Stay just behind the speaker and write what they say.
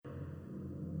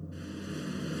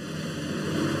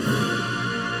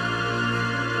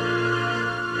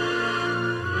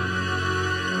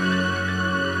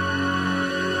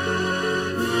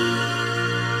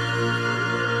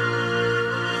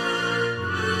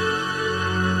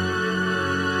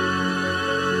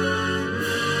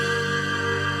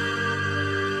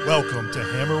Welcome to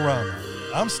Hammerama.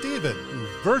 I'm Steven, who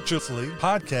virtuously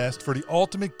podcasts for the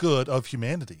ultimate good of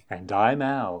humanity. And I'm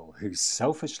Al, who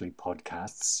selfishly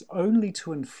podcasts only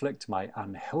to inflict my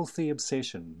unhealthy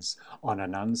obsessions on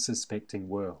an unsuspecting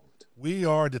world. We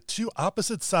are the two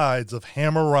opposite sides of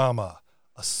Hammerama,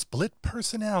 a split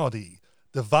personality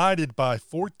divided by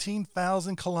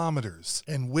 14,000 kilometers,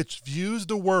 and which views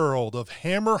the world of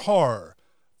Hammer horror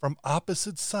from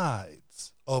opposite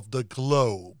sides of the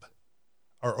globe.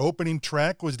 Our opening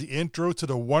track was the intro to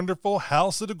the wonderful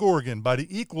House of the Gorgon by the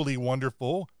equally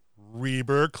wonderful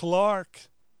Reber Clark.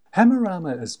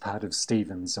 Hammerama is part of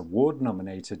Steven's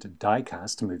award-nominated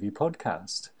Diecast movie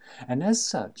podcast, and as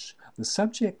such, the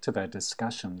subject of our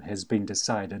discussion has been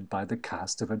decided by the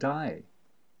cast of a die.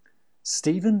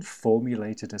 Steven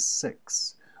formulated a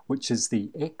 6, which is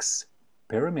the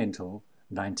experimental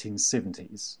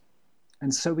 1970s.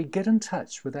 And so we get in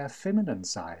touch with our feminine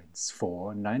sides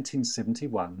for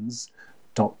 1971's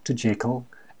Dr. Jekyll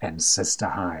and Sister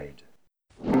Hyde.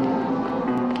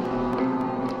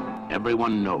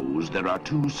 Everyone knows there are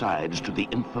two sides to the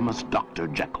infamous Dr.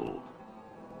 Jekyll.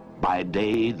 By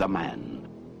day, the man.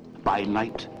 By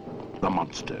night, the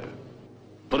monster.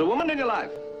 Put a woman in your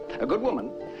life, a good woman,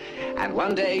 and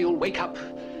one day you'll wake up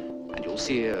and you'll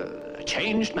see a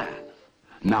changed man.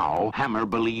 Now, Hammer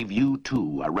believe you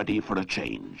too are ready for a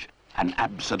change. An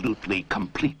absolutely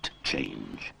complete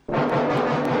change.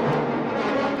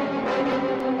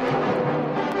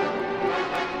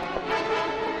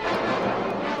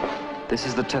 This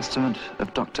is the testament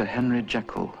of Dr. Henry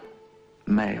Jekyll.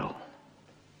 Male.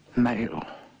 Male.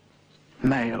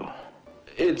 Male.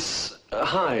 It's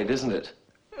Hyde, isn't it?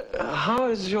 How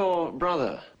is your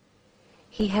brother?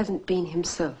 He hasn't been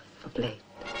himself of late.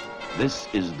 This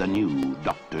is the new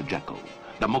Dr. Jekyll,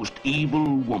 the most evil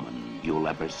woman you'll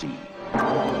ever see.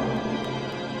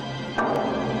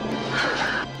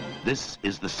 This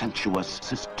is the sensuous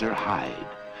Sister Hyde,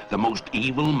 the most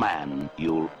evil man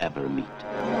you'll ever meet.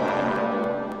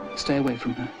 Stay away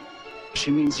from her. She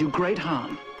means you great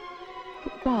harm.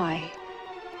 Why?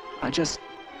 I just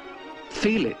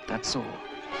feel it, that's all.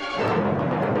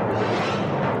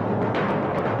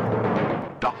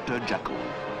 Dr. Jekyll,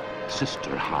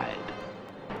 Sister Hyde.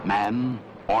 Man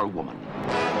or woman.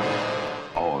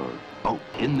 Or both.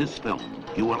 In this film,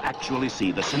 you will actually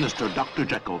see the sinister Dr.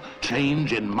 Jekyll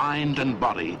change in mind and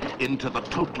body into the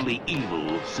totally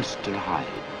evil Sister Hyde.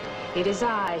 It is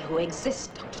I who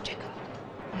exist, Dr. Jekyll,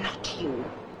 not you.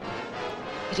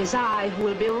 It is I who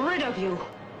will be rid of you.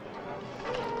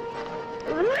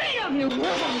 Rid of you!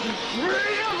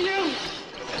 Rid of you!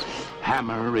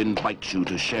 Hammer invites you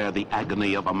to share the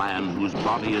agony of a man whose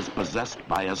body is possessed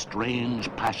by a strange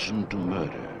passion to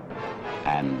murder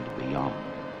and beyond.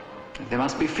 They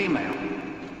must be female.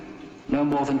 No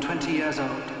more than 20 years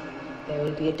old. There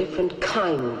will be a different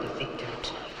kind of victim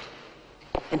tonight.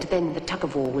 And then the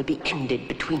tug-of-war will be ended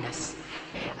between us.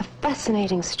 A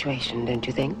fascinating situation, don't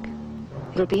you think?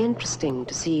 It'll be interesting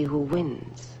to see who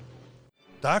wins.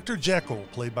 Dr. Jekyll,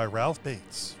 played by Ralph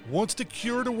Bates, wants to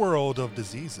cure the world of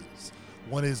diseases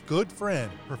when his good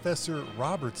friend, Professor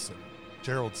Robertson,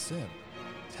 Gerald Sim,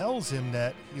 tells him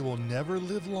that he will never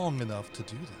live long enough to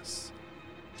do this.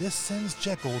 This sends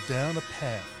Jekyll down a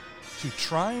path to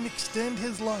try and extend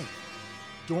his life.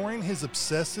 During his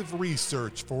obsessive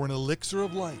research for an elixir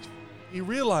of life, he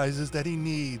realizes that he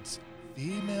needs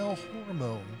female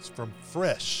hormones from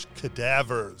fresh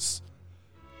cadavers.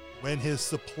 When his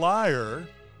supplier,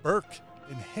 Burke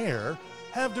and Hare,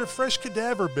 have their fresh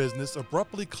cadaver business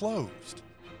abruptly closed,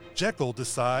 Jekyll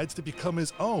decides to become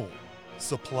his own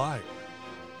supplier.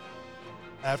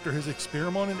 After his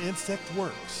experiment on insect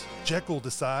works, Jekyll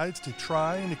decides to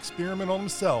try and experiment on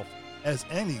himself as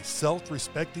any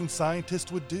self-respecting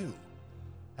scientist would do.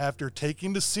 After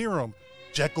taking the serum,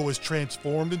 Jekyll is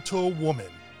transformed into a woman,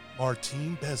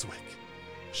 Martine Beswick.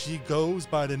 She goes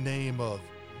by the name of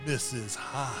Mrs.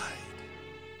 Hyde.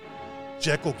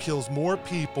 Jekyll kills more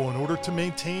people in order to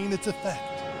maintain its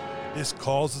effect. This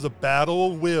causes a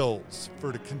battle of wills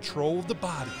for the control of the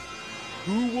body.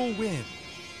 Who will win,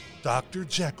 Dr.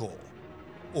 Jekyll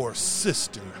or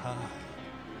Sister Hyde?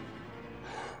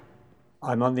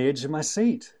 I'm on the edge of my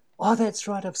seat. Oh, that's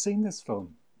right, I've seen this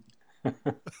film.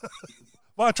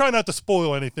 Well, I try not to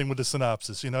spoil anything with the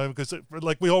synopsis, because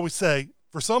like we always say,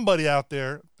 for somebody out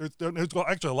there, there's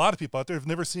actually a lot of people out there who've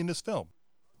never seen this film.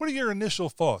 What are your initial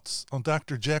thoughts on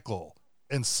Dr. Jekyll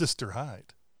and Sister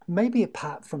Hyde? Maybe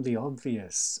apart from the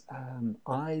obvious,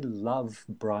 I love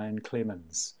Brian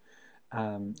Clemens.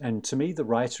 And to me, the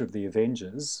writer of The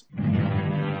Avengers...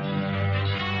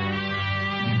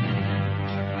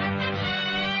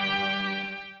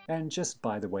 And just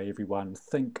by the way, everyone,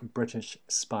 think British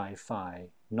spy-fi,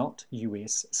 not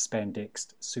US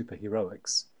spandexed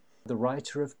superheroics. The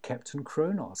writer of Captain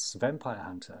Kronos, Vampire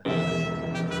Hunter.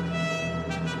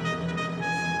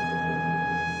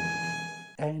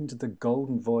 And The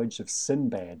Golden Voyage of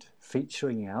Sinbad,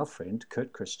 featuring our friend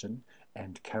Kurt Christian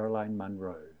and Caroline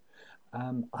Munro.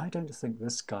 I don't think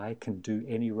this guy can do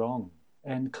any wrong.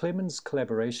 And Clement's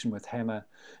collaboration with Hammer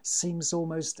seems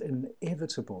almost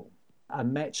inevitable. A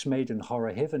match made in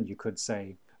horror heaven, you could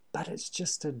say. But it's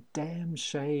just a damn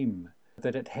shame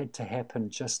that it had to happen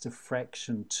just a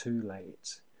fraction too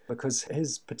late. Because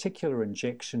his particular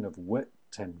injection of wit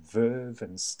and verve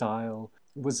and style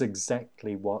was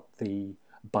exactly what the,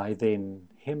 by then,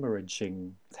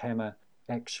 hemorrhaging Hammer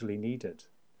actually needed.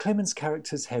 Clement's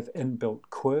characters have inbuilt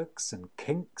quirks and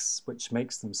kinks, which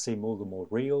makes them seem all the more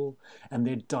real, and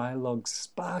their dialogue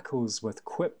sparkles with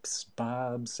quips,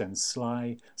 barbs, and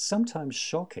sly, sometimes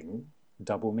shocking,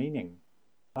 double meaning.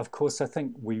 Of course, I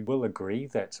think we will agree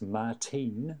that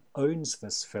Martine owns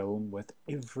this film with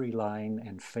every line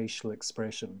and facial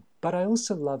expression. But I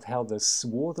also love how the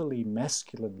swarthily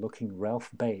masculine-looking Ralph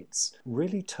Bates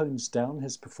really tones down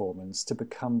his performance to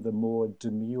become the more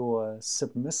demure,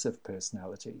 submissive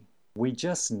personality. We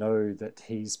just know that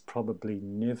he's probably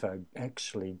never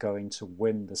actually going to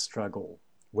win the struggle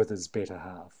with his better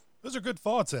half. Those are good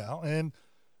thoughts, Al, and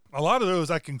a lot of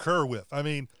those I concur with. I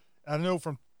mean, I know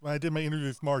from when I did my interview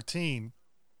with Martine,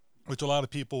 which a lot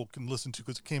of people can listen to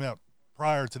because it came out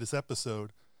prior to this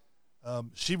episode,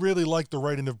 she really liked the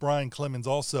writing of Brian Clemens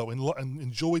also and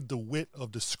enjoyed the wit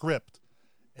of the script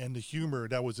and the humor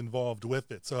that was involved with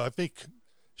it. So I think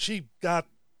she got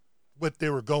what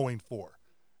they were going for,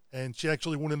 and she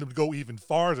actually wanted them to go even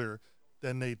farther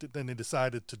than they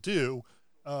decided to do,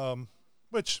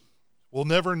 which we'll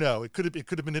never know. It could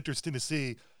have been interesting to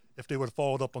see if they would have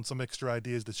followed up on some extra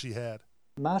ideas that she had.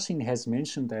 Martin has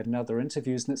mentioned that in other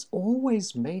interviews, and it's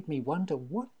always made me wonder,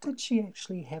 what did she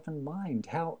actually have in mind?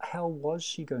 How was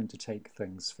she going to take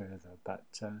things further? But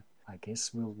I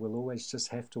guess we'll always just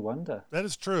have to wonder. That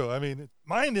is true. I mean,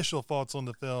 my initial thoughts on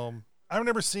the film, I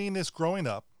remember seeing this growing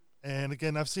up. And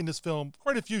again, I've seen this film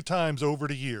quite a few times over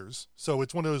the years. So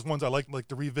it's one of those ones I like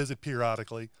to revisit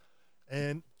periodically.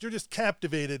 And you're just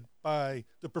captivated by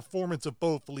the performance of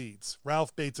both leads,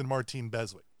 Ralph Bates and Martine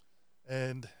Beswick.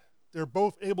 And they're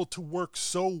both able to work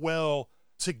so well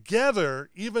together,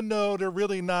 even though they're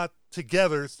really not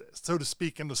together, so to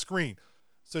speak, in the screen,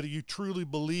 so that you truly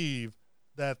believe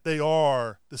that they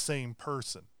are the same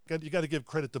person. You got to give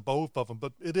credit to both of them,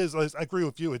 but it is, I agree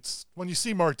with you, it's when you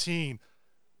see Martine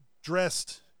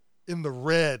dressed in the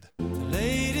red.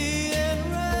 Lady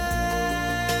in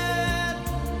red.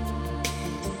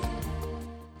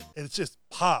 And it just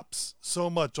pops so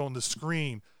much on the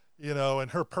screen. You know, and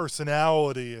her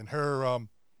personality and her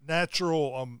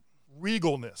natural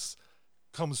regalness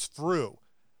comes through.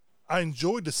 I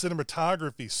enjoyed the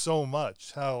cinematography so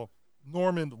much, how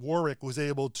Norman Warwick was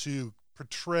able to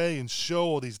portray and show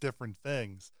all these different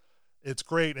things. It's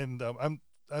great, and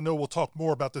I know we'll talk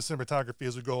more about the cinematography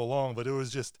as we go along, but it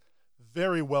was just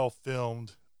very well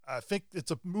filmed. I think it's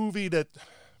a movie that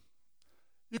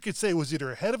you could say was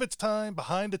either ahead of its time,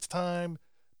 behind its time,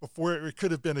 before it could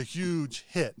have been a huge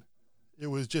hit.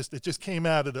 It just came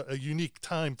out at a unique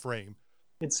time frame.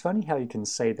 It's funny how you can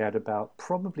say that about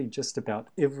probably just about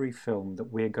every film that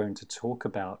we're going to talk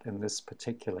about in this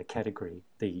particular category,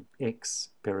 the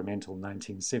experimental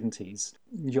 1970s.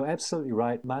 You're absolutely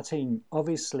right. Martine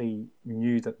obviously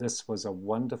knew that this was a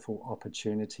wonderful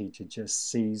opportunity to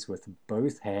just seize with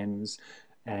both hands,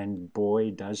 and boy,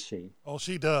 does she. Oh,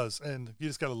 she does, and you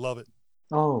just got to love it.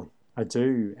 Oh, I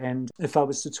do. And if I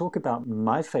was to talk about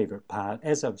my favourite part,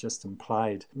 as I've just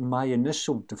implied, my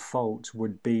initial default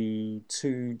would be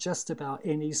to just about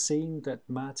any scene that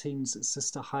Martine's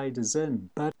sister Hyde is in.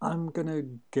 But I'm going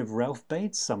to give Ralph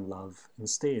Bates some love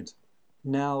instead.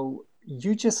 Now,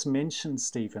 you just mentioned,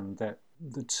 Stephen, that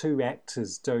the two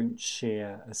actors don't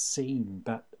share a scene,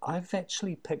 but I've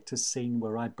actually picked a scene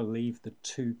where I believe the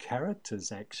two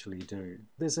characters actually do.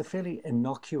 There's a fairly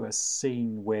innocuous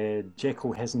scene where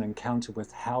Jekyll has an encounter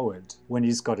with Howard when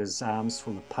he's got his arms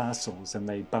full of parcels and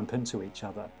they bump into each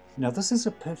other. Now, this is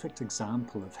a perfect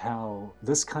example of how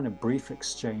this kind of brief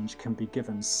exchange can be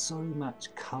given so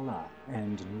much colour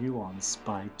and nuance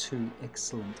by two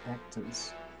excellent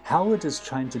actors. Howard is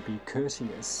trying to be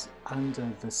courteous under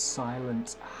the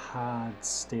silent, hard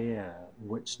stare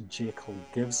which Jekyll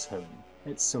gives him.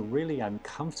 It's a really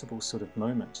uncomfortable sort of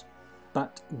moment.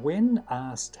 But when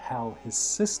asked how his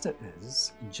sister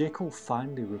is, Jekyll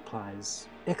finally replies,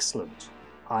 "Excellent.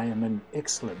 I am in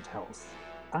excellent health."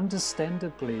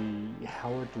 Understandably,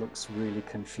 Howard looks really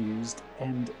confused,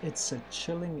 and it's a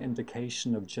chilling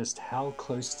indication of just how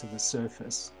close to the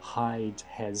surface Hyde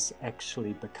has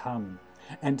actually become.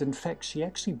 And in fact, she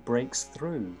actually breaks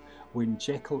through when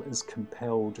Jekyll is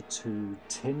compelled to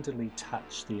tenderly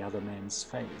touch the other man's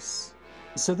face.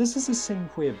 So this is a scene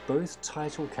where both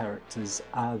title characters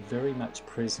are very much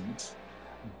present,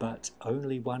 but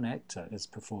only one actor is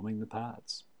performing the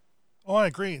parts. Oh, I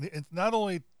agree. It not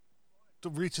only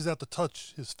reaches out to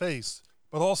touch his face,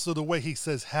 but also the way he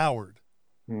says Howard.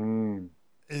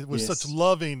 It was such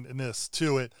lovingness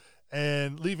to it,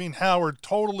 and leaving Howard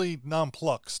totally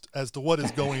nonplussed as to what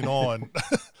is going on.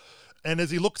 And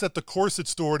as he looks at the corset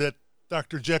store that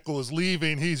Dr. Jekyll is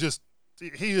leaving, he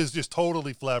is just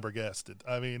totally flabbergasted.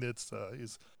 I mean,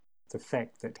 he's the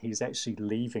fact that he's actually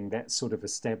leaving that sort of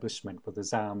establishment with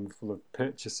his arm full of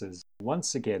purchases.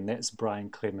 Once again, that's Brian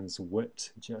Clemens'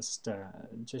 wit just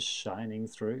shining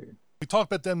through. We talk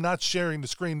about them not sharing the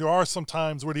screen. There are some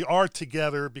times where they are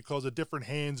together because of different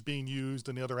hands being used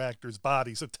in the other actor's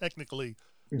body. So technically,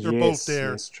 they're both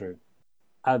there. Yes, true.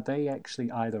 Are they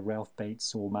actually either Ralph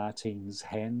Bates or Martine's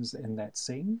hands in that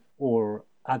scene? Or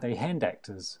are they hand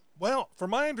actors? Well, from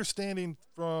my understanding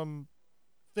from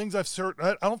things I've heard,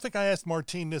 I don't think I asked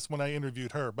Martine this when I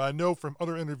interviewed her, but I know from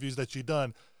other interviews that she'd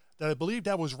done that I believe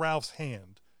that was Ralph's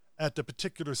hand at the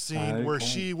particular scene where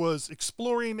she was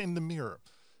exploring in the mirror.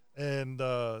 And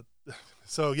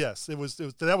so, yes,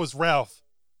 that was Ralph.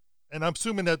 And I'm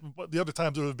assuming that the other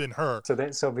times it would have been her. So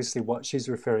that's obviously what she's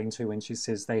referring to when she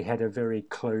says they had a very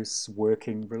close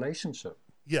working relationship.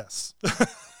 Yes.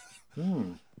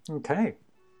 Okay.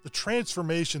 The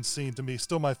transformation scene to me is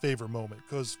still my favorite moment,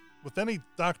 because with any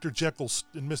Dr. Jekyll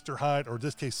and Mr. Hyde, or in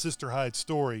this case, Sister Hyde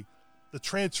story, the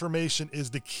transformation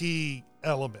is the key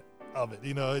element of it.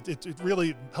 You know, it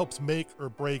really helps make or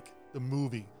break the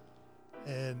movie.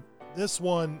 And this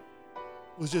one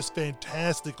was just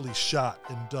fantastically shot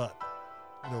and done.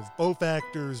 You know, both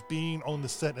actors being on the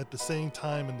set at the same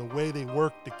time and the way they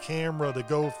worked the camera to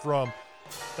go from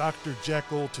Dr.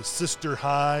 Jekyll to Sister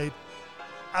Hyde.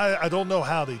 I don't know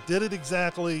how they did it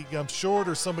exactly. I'm sure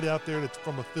there's somebody out there that's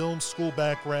from a film school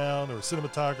background or a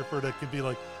cinematographer that can be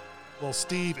like, well,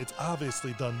 Steve, it's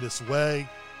obviously done this way.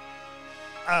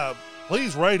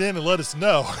 Please write in and let us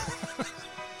know.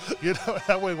 You know,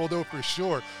 that way we'll know for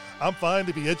sure. I'm fine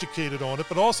to be educated on it,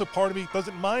 but also part of me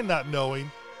doesn't mind not knowing,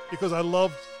 because I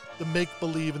love the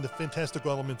make-believe and the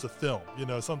fantastical elements of film. You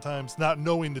know, sometimes not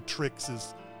knowing the tricks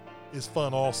is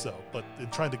fun also, but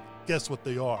trying to guess what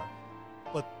they are.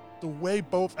 But the way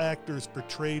both actors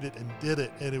portrayed it and did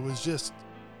it, and it was just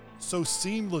so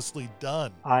seamlessly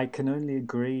done. I can only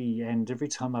agree, and every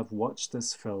time I've watched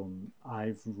this film,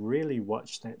 I've really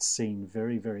watched that scene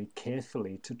very, very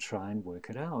carefully to try and work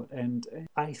it out. And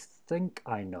I think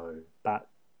I know, but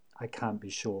I can't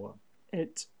be sure.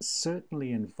 It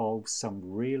certainly involves some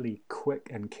really quick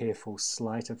and careful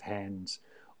sleight of hand,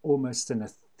 almost in a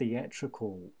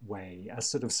theatrical way, a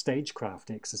sort of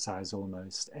stagecraft exercise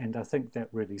almost, and I think that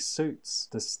really suits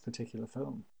this particular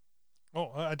film. Oh,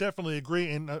 I definitely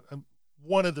agree, and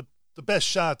one of the best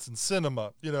shots in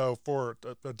cinema, you know, for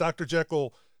a Dr.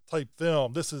 Jekyll type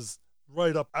film. This is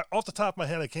right up, off the top of my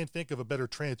head, I can't think of a better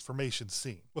transformation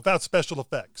scene without special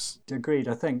effects. Agreed.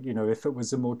 I think, you know, if it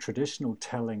was a more traditional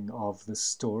telling of the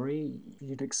story,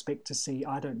 you'd expect to see,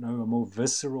 I don't know, a more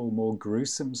visceral, more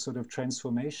gruesome sort of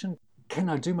transformation. Can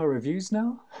I do my reviews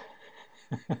now?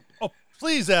 Oh,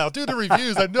 please, Al, do the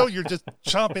reviews. I know you're just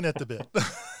chomping at the bit.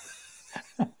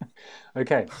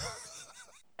 Okay.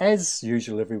 As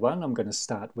usual, everyone, I'm going to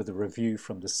start with a review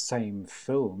from the same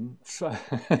film. I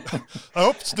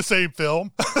hope it's the same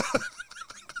film.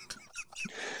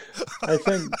 I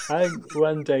think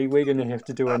one day we're going to have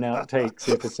to do an outtakes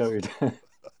episode.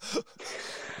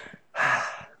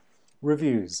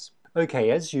 Reviews.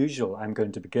 Okay, as usual, I'm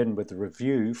going to begin with a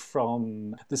review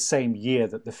from the same year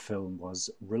that the film was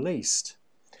released.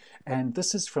 And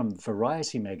this is from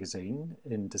Variety magazine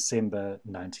in December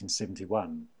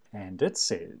 1971. And it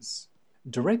says,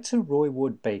 Director Roy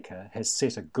Wood Baker has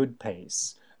set a good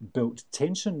pace, built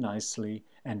tension nicely,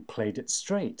 and played it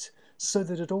straight, so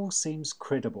that it all seems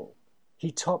credible.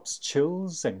 He tops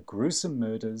chills and gruesome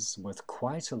murders with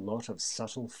quite a lot of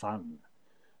subtle fun.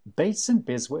 Bates and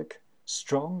Beswick,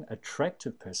 strong,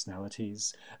 attractive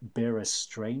personalities, bear a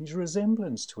strange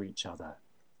resemblance to each other,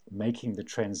 making the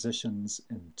transitions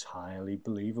entirely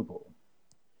believable.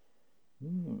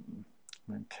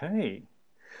 Okay.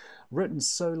 Written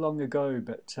so long ago,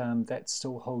 but that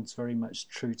still holds very much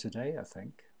true today, I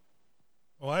think.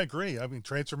 Well, I agree. I mean,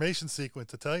 transformation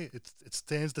sequence, I tell you, it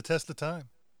stands the test of time.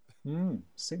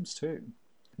 Seems to.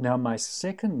 Now, my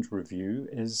second review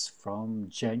is from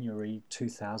January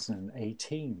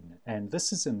 2018, and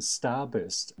this is in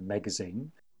Starburst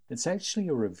magazine. It's actually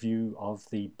a review of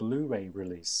the Blu-ray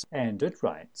release, and it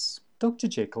writes, Dr.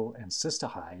 Jekyll and Sister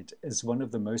Hyde is one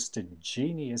of the most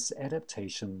ingenious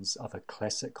adaptations of a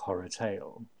classic horror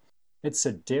tale. It's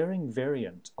a daring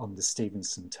variant on the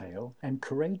Stevenson tale and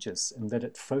courageous in that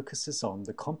it focuses on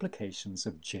the complications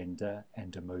of gender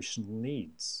and emotional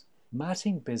needs.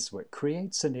 Martin Beswick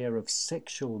creates an air of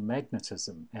sexual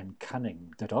magnetism and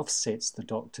cunning that offsets the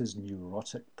Doctor's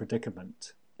neurotic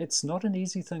predicament. It's not an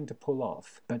easy thing to pull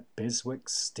off, but Beswick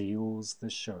steals the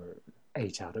show.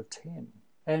 8 out of 10.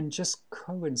 And just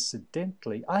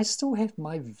coincidentally, I still have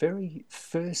my very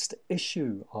first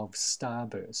issue of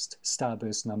Starburst,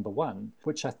 Starburst number 1,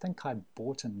 which I think I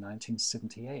bought in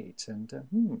 1978, and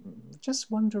just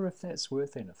wonder if that's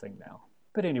worth anything now.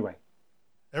 But anyway.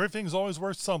 Everything's always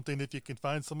worth something if you can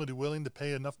find somebody willing to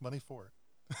pay enough money for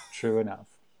it. True enough.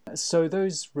 So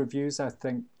those reviews, I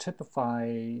think,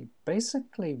 typify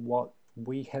basically what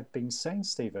we have been saying,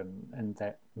 Stephen, in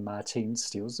that Martine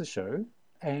steals the show,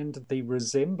 and the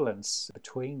resemblance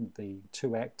between the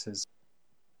two actors.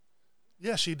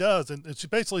 Yeah, she does. And she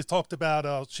basically talked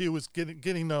about she was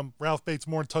getting Ralph Bates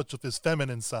more in touch with his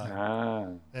feminine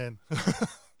side. And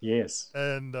yes.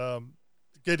 And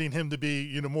getting him to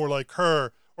be, more like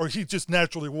her, or he just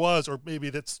naturally was, or maybe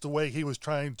that's the way he was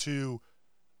trying to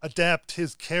adapt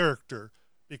his character,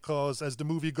 because as the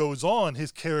movie goes on,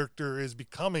 his character is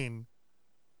becoming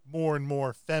more and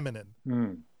more feminine.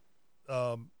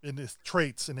 In his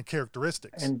traits and the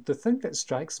characteristics. And the thing that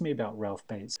strikes me about Ralph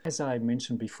Bates, as I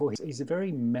mentioned before, he's a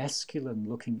very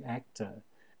masculine-looking actor,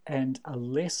 and a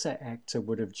lesser actor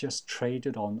would have just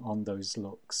traded on those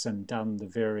looks and done the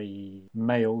very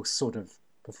male sort of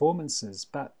performances.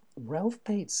 But Ralph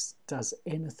Bates does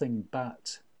anything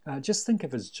but. Just think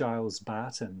of his Giles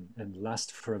Barton in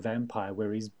Lust for a Vampire,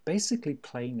 where he's basically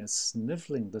playing a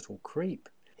snivelling little creep.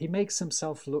 He makes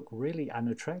himself look really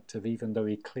unattractive, even though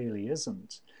he clearly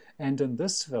isn't. And in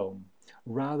this film,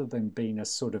 rather than being a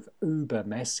sort of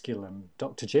uber-masculine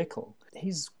Dr. Jekyll,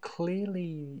 he's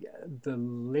clearly the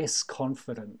less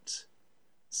confident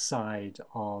side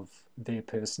of their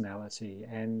personality,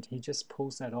 and he just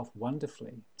pulls that off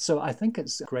wonderfully. So I think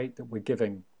it's great that we're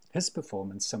giving his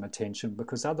performance some attention,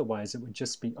 because otherwise it would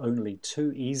just be only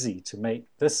too easy to make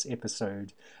this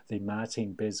episode the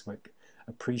Martin Beswick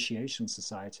Appreciation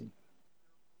Society.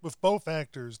 With both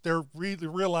actors, they're really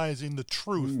realizing the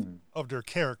truth of their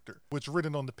character, what's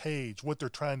written on the page, what they're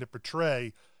trying to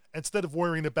portray, instead of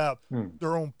worrying about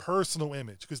their own personal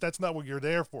image, because that's not what you're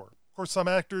there for. Of course, some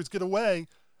actors get away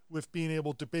with being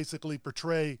able to basically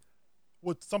portray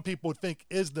what some people would think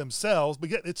is themselves, but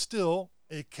yet it's still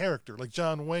a character. Like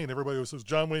John Wayne, everybody says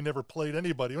John Wayne never played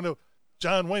anybody. No,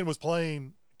 John Wayne was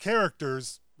playing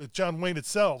characters, but John Wayne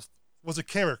itself was a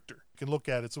character. You can look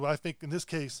at it. So I think in this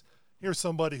case, here's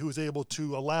somebody who's able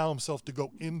to allow himself to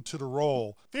go into the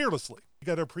role fearlessly. You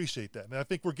got to appreciate that. And I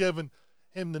think we're giving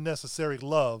him the necessary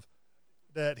love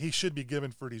that he should be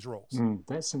given for these roles.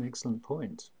 That's an excellent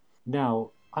point.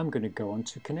 Now, I'm going to go on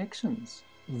to connections.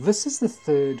 This is the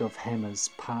third of Hammer's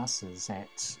passes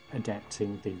at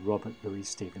adapting the Robert Louis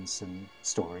Stevenson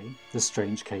story, The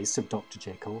Strange Case of Dr.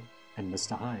 Jekyll and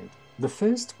Mr. Hyde. The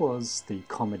first was the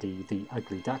comedy The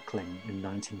Ugly Duckling in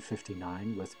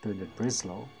 1959 with Bernard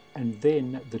Bresslaw, and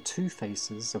then The Two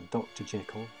Faces of Dr.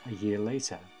 Jekyll a year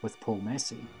later with Paul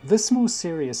Massey. This more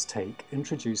serious take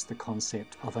introduced the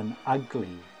concept of an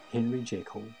ugly Henry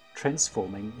Jekyll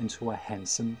transforming into a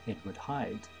handsome Edward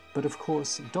Hyde. But of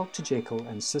course, Dr. Jekyll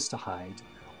and Sister Hyde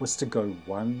was to go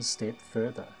one step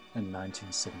further in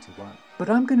 1971. But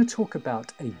I'm going to talk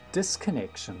about a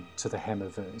disconnection to the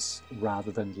Hammerverse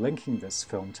rather than linking this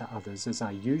film to others as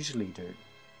I usually do.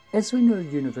 As we know,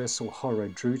 Universal Horror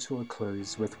drew to a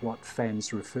close with what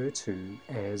fans refer to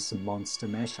as monster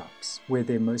mashups, where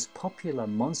their most popular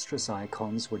monstrous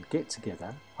icons would get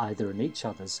together, either in each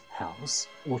other's house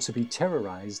or to be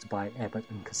terrorized by Abbott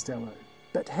and Costello.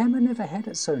 But Hammer never had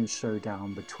its own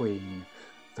showdown between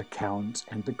the Count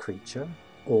and the Creature,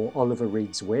 or Oliver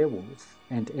Reed's werewolf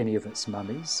and any of its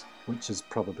mummies, which is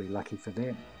probably lucky for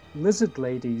them. Lizard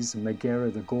Lady's Megara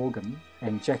the Gorgon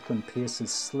and Jacqueline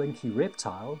Pierce's Slinky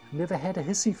Reptile never had a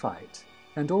hissy fight,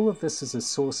 and all of this is a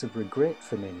source of regret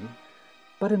for many.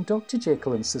 But in Dr.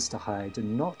 Jekyll and Sister Hyde,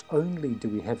 not only do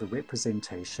we have a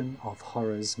representation of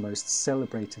horror's most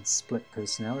celebrated split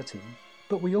personality,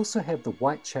 but we also have the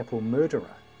Whitechapel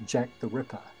murderer, Jack the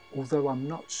Ripper, although I'm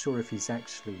not sure if he's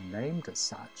actually named as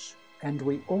such. And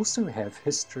we also have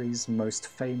history's most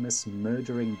famous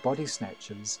murdering body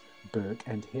snatchers, Burke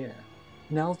and Hare.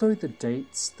 Now, although the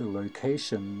dates, the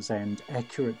locations, and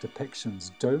accurate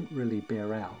depictions don't really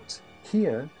bear out,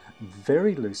 here,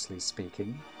 very loosely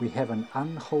speaking, we have an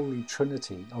unholy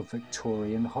trinity of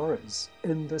Victorian horrors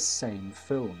in the same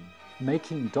film,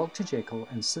 making Dr. Jekyll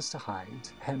and Sister Hyde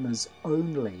Hammer's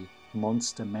only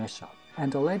monster mashup.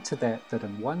 And I'll add to that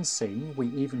in one scene we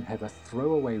even have a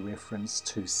throwaway reference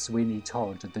to Sweeney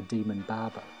Todd, the Demon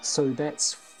Barber. So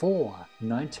that's 4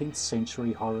 19th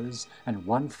century horrors in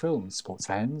one film, sports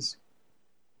fans.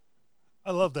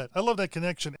 I love that. I love that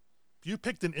connection. You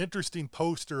picked an interesting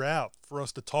poster out for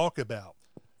us to talk about,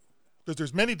 because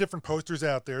there's many different posters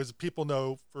out there, as people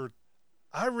know.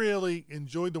 I really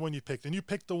enjoyed the one you picked, and you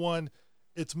picked the one,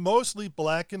 it's mostly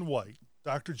black and white.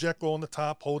 Dr. Jekyll on the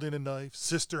top holding a knife,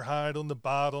 Sister Hyde on the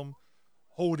bottom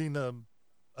holding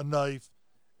a knife,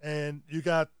 and you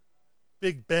got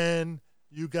Big Ben,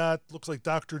 you got, looks like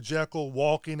Dr. Jekyll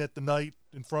walking at the knight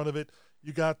in front of it,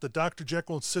 you got the Dr.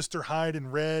 Jekyll and Sister Hyde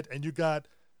in red, and you got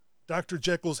Dr.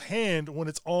 Jekyll's hand when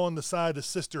it's on the side of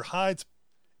Sister Hyde's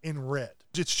in red.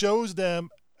 It shows them,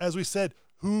 as we said,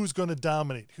 who's going to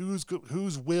dominate, whose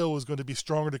will is going to be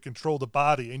stronger to control the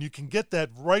body. And you can get that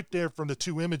right there from the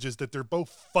two images, that they're both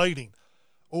fighting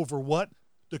over what?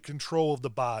 The control of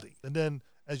the body. And then,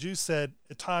 as you said,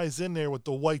 it ties in there with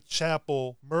the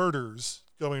Whitechapel murders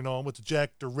going on with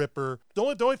Jack the Ripper. The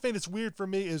only thing that's weird for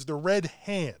me is the red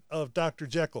hand of Dr.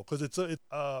 Jekyll, because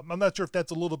I'm not sure if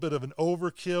that's a little bit of an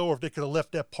overkill or if they could have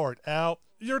left that part out.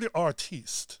 You're the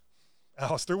artiste.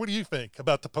 Alistair, what do you think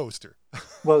about the poster?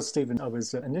 Well, Stephen, I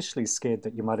was initially scared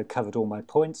that you might have covered all my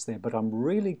points there, but I'm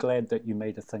really glad that you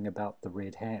made a thing about the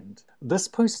red hand. This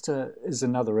poster is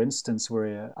another instance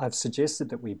where I've suggested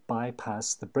that we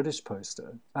bypass the British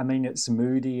poster. I mean, it's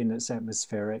moody and it's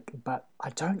atmospheric, but I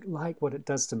don't like what it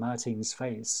does to Martine's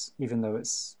face, even though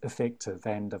it's effective.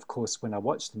 And of course, when I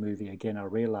watched the movie again, I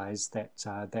realized that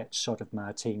that shot of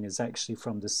Martine is actually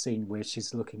from the scene where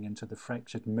she's looking into the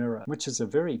fractured mirror, which is a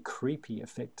very creepy,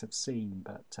 effective scene,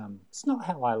 but it's not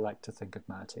how I like to think of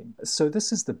Martine. So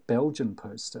this is the Belgian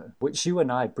poster, which you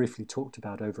and I briefly talked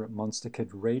about over at Monster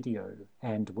Kid Radio,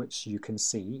 and which you can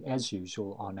see, as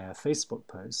usual, on our Facebook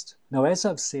post. Now, as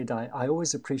I've said, I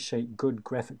always appreciate good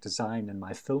graphic design in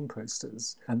my film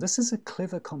posters, and this is a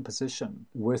clever composition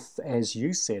with, as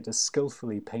you said, a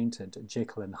skillfully painted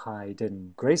Jekyll and Hyde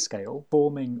in grayscale,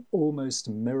 forming almost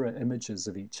mirror images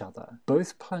of each other,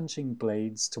 both plunging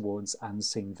blades towards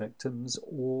unseen victims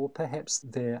or perhaps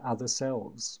their other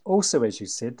selves. Also, as you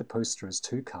said, the poster is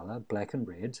two-color, black and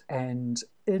red, and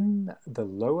in the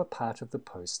lower part of the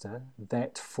poster,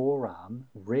 that forearm,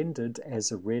 rendered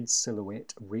as a red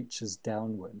silhouette, reaches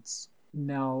downwards.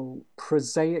 Now,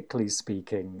 prosaically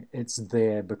speaking, it's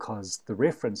there because the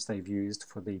reference they've used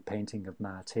for the painting of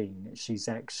Martine, she's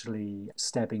actually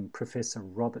stabbing Professor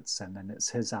Robertson, and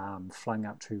it's his arm flung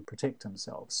up to protect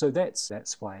himself. So that's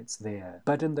why it's there.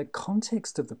 But in the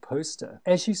context of the poster,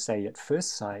 as you say, at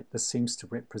first sight, this seems to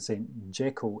represent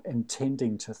Jekyll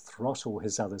intending to throttle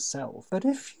his other self. But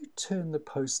if you turn the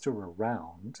poster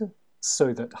around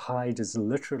so that Hyde is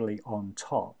literally on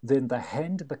top, then the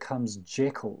hand becomes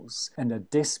Jekyll's in a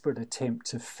desperate attempt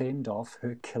to fend off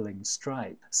her killing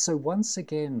strike. So once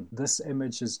again, this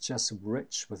image is just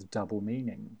rich with double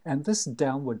meaning. And this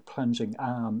downward plunging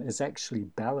arm is actually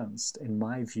balanced, in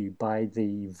my view, by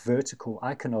the vertical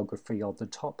iconography of the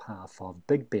top half of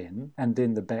Big Ben, and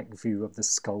then the back view of the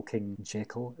skulking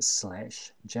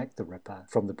Jekyll/Jack the Ripper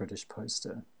from the British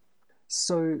poster.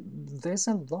 So there's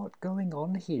a lot going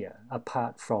on here,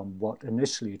 apart from what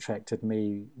initially attracted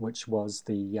me, which was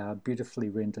the beautifully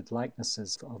rendered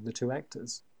likenesses of the two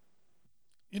actors.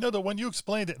 You know, that when you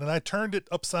explained it, and I turned it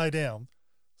upside down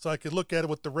so I could look at it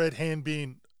with the red hand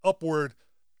being upward,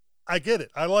 I get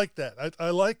it. I like that.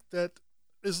 I like that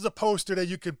this is a poster that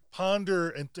you could ponder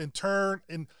and turn,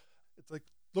 and it's like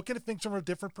looking at things from a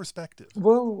different perspective.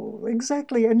 Well,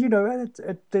 exactly. And, you know,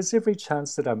 there's every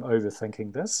chance that I'm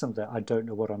overthinking this and that I don't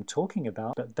know what I'm talking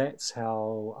about, but that's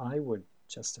how I would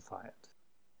justify it.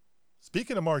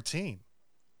 Speaking of Martine,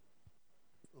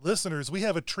 listeners, we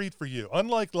have a treat for you.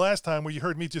 Unlike last time where you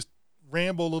heard me just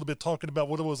ramble a little bit talking about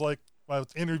what it was like when I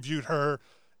interviewed her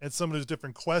and some of those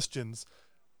different questions,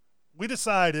 we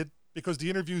decided, because the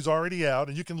interview's already out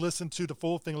and you can listen to the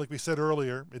full thing like we said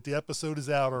earlier, the episode is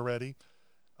out already,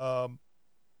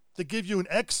 to give you an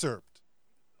excerpt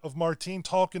of Martine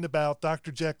talking about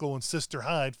Dr. Jekyll and Sister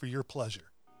Hyde for your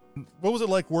pleasure. What was it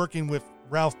like working with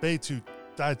Ralph Bates, who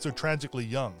died so tragically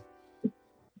young?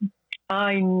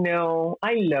 I know.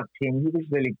 I loved him. He was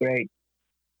really great.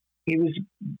 He was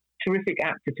a terrific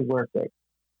actor to work with,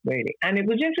 really. And it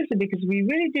was interesting because we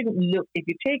really didn't look, if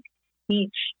you take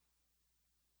each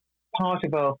part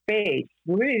of our face,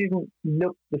 we really didn't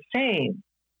look the same.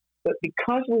 But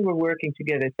because we were working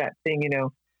together, it's that thing,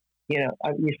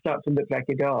 you start to look like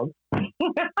a dog.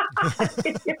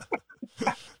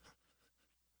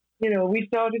 We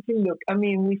started to look,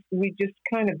 we just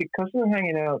kind of, because we were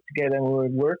hanging out together and we were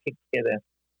working together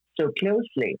so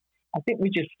closely, I think we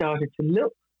just started to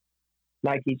look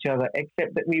like each other,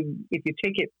 except that if you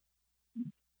take it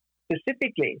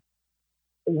specifically,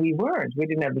 we weren't. We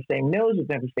didn't have the same nose, we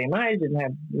didn't have the same eyes, didn't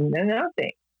have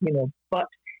nothing, but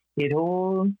it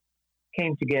all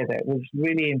came together. It was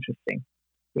really interesting.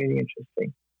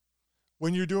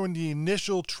 When you're doing the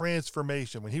initial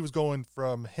transformation, when he was going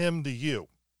from him to you,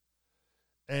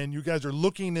 and you guys are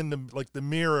looking in the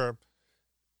mirror,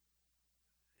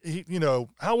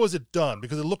 how was it done?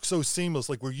 Because it looked so seamless.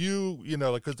 Like, were you,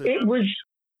 it was,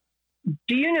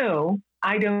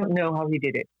 I don't know how he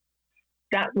did it.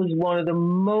 That was one of the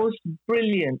most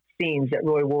brilliant scenes that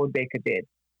Roy Ward Baker did.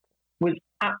 Was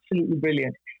absolutely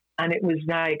brilliant. And it was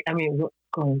like,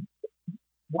 going,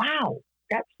 wow,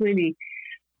 that's really,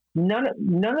 none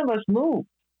of us moved.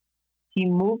 He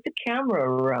moved the camera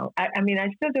around. I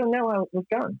still don't know how it was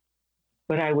done,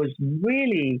 but I was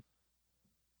really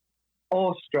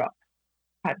awestruck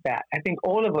at that. I think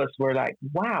all of us were like,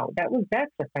 wow,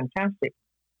 that's a fantastic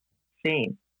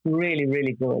scene. Really,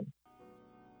 really good.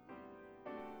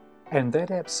 And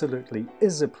that absolutely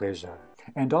is a pleasure.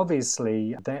 And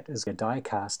obviously, that is a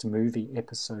Diecast movie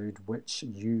episode which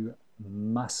you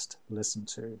must listen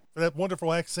to. That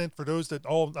wonderful accent, for those that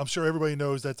I'm sure everybody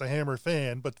knows that's a Hammer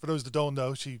fan, but for those that don't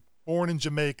know, she born in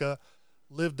Jamaica,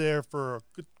 lived there for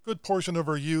a good portion of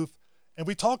her youth. And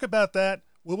we talk about that.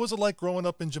 What was it like growing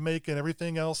up in Jamaica and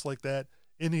everything else like that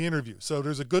in the interview? So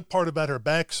there's a good part about her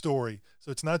backstory.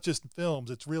 So it's not just films,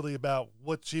 it's really about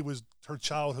what her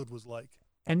childhood was like.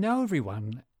 And now,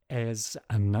 everyone, as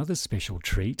another special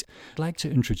treat, I'd like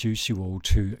to introduce you all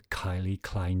to Kylie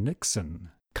Klein-Nixon.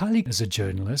 Kylie is a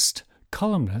journalist,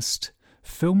 columnist,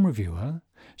 film reviewer.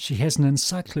 She has an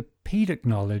encyclopedic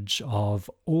knowledge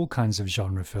of all kinds of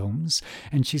genre films,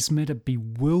 and she's met a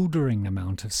bewildering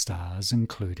amount of stars,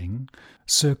 including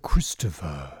Sir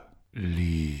Christopher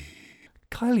Lee.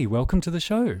 Kylie, welcome to the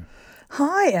show.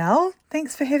 Hi, Al.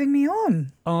 Thanks for having me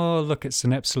on. Oh, look, it's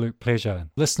an absolute pleasure.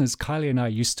 Listeners, Kylie and I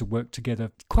used to work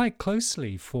together quite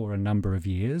closely for a number of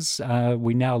years.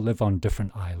 We now live on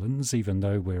different islands, even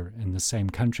though we're in the same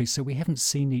country, so we haven't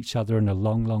seen each other in a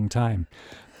long, long time.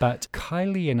 But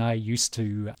Kylie and I used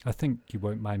to, I think you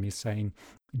won't mind me saying,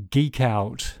 geek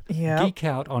out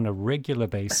on a regular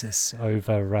basis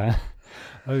over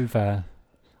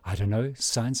I don't know,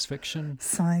 science fiction,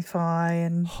 sci-fi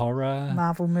and horror,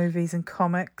 Marvel movies and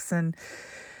comics, and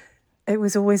it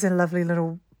was always a lovely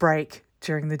little break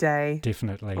during the day,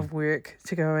 definitely, of work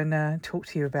to go and talk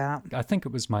to you about. I think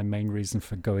it was my main reason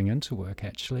for going into work,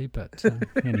 actually, but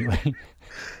anyway.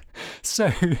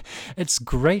 So it's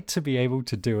great to be able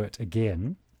to do it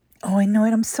again. Oh, I know,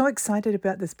 and I'm so excited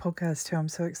about this podcast too. I'm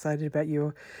so excited about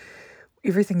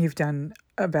everything you've done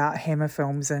about Hammer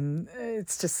films, and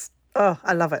it's just... Oh,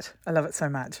 I love it. I love it so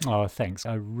much. Oh, thanks.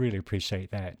 I really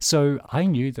appreciate that. So I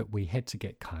knew that we had to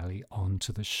get Kylie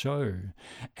onto the show.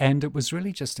 And it was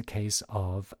really just a case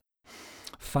of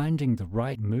finding the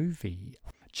right movie.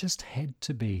 It just had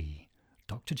to be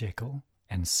Dr. Jekyll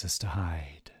and Sister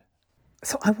Hyde.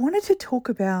 So I wanted to talk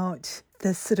about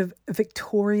the sort of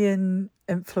Victorian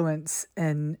influence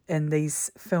in these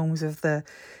films of the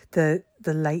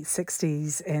late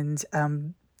 60s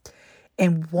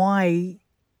and why...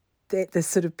 that this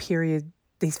sort of period,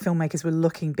 these filmmakers were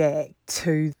looking back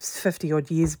to 50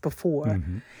 odd years before,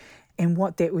 and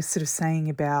what that was sort of saying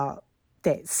about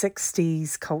that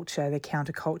 60s culture, the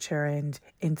counterculture,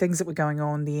 and things that were going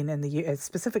on then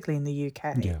specifically in the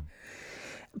UK. Yeah.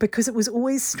 Because it was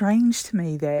always strange to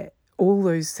me that all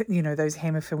those, those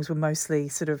Hammer films were mostly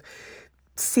sort of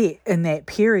set in that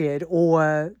period,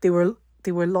 or there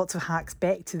were lots of harks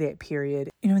back to that period.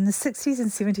 In the 60s and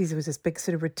 70s, there was this big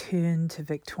sort of return to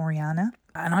Victoriana.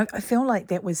 And I feel like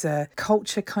that was a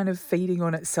culture kind of feeding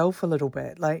on itself a little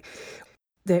bit. Like,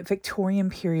 that Victorian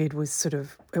period was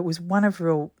it was one of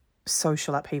real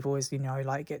social upheaval, as you know,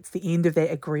 like it's the end of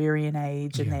that agrarian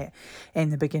age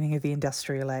and the beginning of the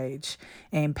industrial age,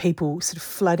 and people sort of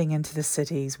flooding into the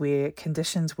cities where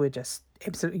conditions were just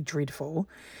absolutely dreadful.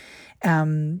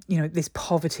 There's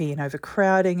poverty and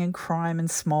overcrowding and crime and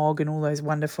smog and all those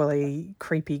wonderfully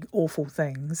creepy, awful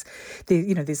things.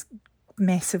 There's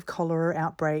massive cholera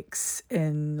outbreaks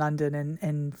in London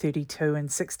in 32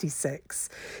 and 66.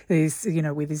 There's,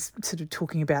 where there's sort of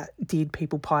talking about dead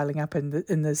people piling up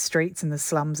in the streets and the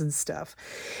slums and stuff.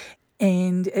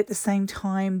 And at the same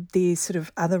time, there's sort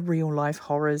of other real life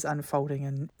horrors unfolding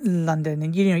in London.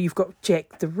 And, you've got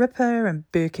Jack the Ripper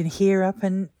and Burke and Hare up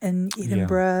in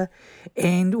Edinburgh. Yeah.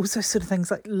 And also sort of things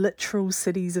like literal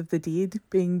cities of the dead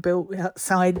being built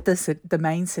outside the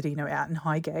main city, out in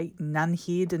Highgate,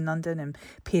 Nunhead in London and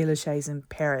Père Lachaise in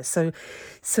Paris.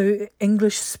 So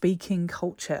English-speaking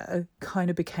culture kind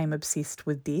of became obsessed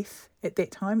with death. At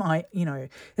that time,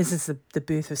 this is the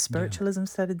birth of spiritualism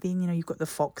started then. You've got the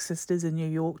Fox sisters in New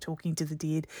York talking to the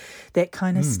dead, that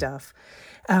kind of stuff.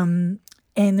 And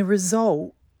the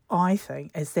result, I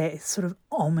think, is that sort of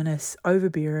ominous,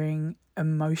 overbearing,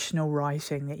 emotional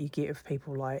writing that you get of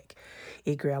people like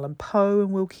Edgar Allan Poe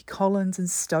and Wilkie Collins and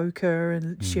Stoker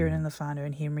and Sheridan Le Fanu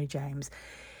and Henry James.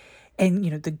 And,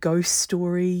 the ghost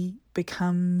story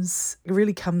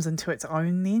really comes into its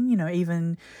own then,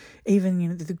 even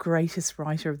the greatest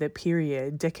writer of that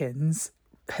period, Dickens,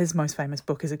 his most famous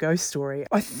book is a ghost story.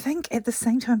 I think at the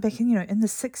same time back in the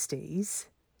 60s,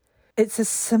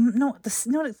 it's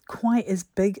not quite as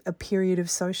big a period of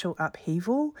social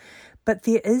upheaval, but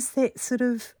there is that sort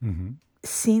of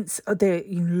sense that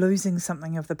you're losing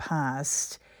something of the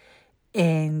past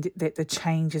and that the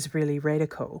change is really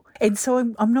radical. And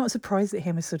so I'm not surprised that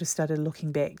Hammer sort of started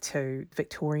looking back to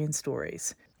Victorian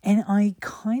stories. And I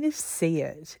kind of see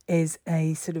it as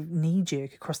a sort of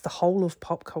knee-jerk across the whole of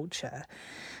pop culture,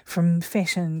 from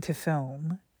fashion to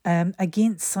film,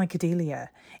 against psychedelia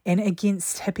and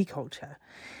against hippie culture.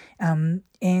 And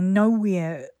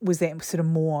nowhere was that sort of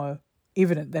more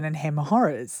evident than in Hammer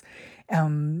Horrors,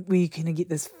 where you kind of get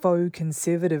this faux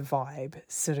conservative vibe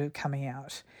sort of coming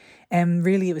out. And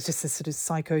really it was just a sort of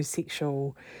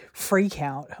psychosexual freak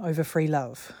out over free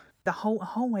love. The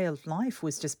whole way of life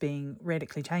was just being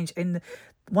radically changed. And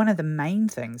one of the main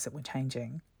things that was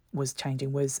changing was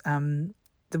the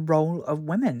role of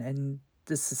women in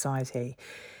the society.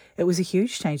 It was a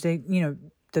huge change.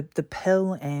 The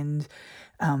pill and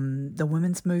the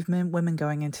women's movement, women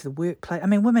going into the workplace. I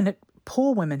mean,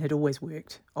 poor women had always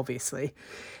worked, obviously,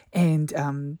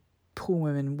 and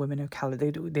poor women of colour,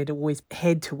 they'd always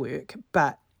had to work.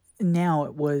 But now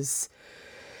it was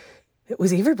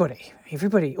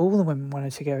everybody. All the women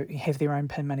wanted to go have their own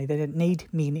pin money. They didn't need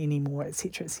men anymore,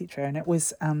 etc., etc. And it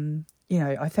was,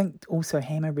 I think also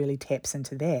Hammer really taps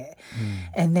into that.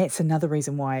 And that's another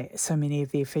reason why so many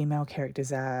of their female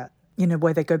characters are,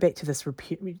 where they go back to this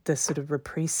sort of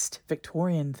repressed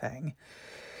Victorian thing.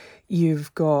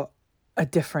 You've got a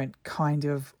different kind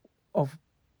of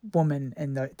woman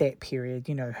in that period,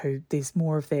 who there's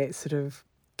more of that sort of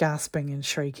gasping and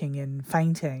shrieking and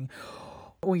fainting,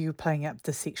 or you're playing up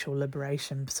the sexual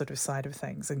liberation sort of side of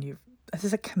things. And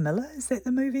is it Camilla? Is that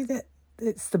the movie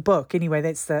it's the book? Anyway,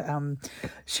 that's the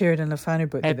Sheridan Le Fanu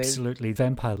book. Absolutely.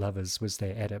 Vampire Lovers was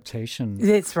their adaptation.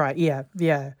 That's right, yeah.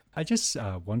 I just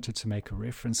wanted to make a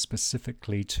reference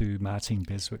specifically to Martine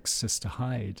Beswick's Sister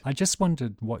Hyde. I just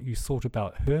wondered what you thought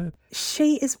about her.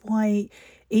 She is why,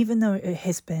 even though it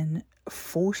has been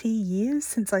 40 years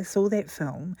since I saw that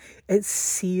film, it's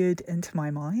seared into my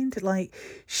mind. Like,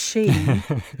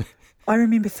 I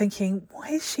remember thinking, why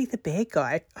is she the bad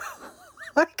guy?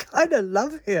 I kind of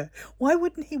love her. Why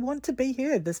wouldn't he want to be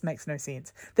her? This makes no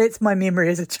sense. That's my memory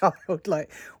as a child.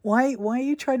 Like, why are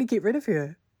you trying to get rid of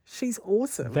her? She's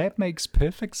awesome. That makes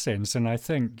perfect sense. And I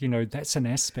think, that's an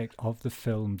aspect of the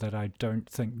film that I don't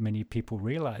think many people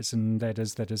realise. And that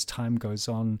is that as time goes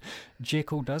on,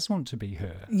 Jekyll does want to be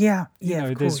her. Yeah,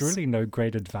 there's really no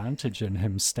great advantage in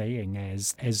him staying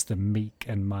as the meek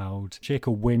and mild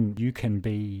Jekyll when you can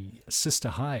be Sister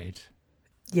Hyde.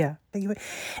 Yeah.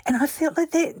 And I felt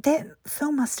like that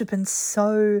film must have been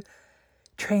so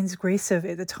transgressive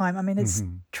at the time. I mean, it's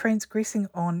transgressing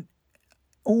on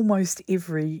almost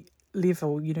every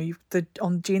level,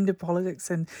 on gender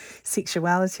politics and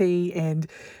sexuality, and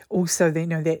also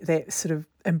that sort of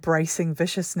embracing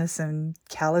viciousness and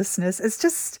callousness. It's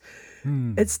just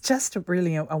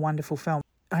really a wonderful film.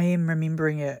 I am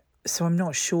remembering it, so I'm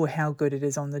not sure how good it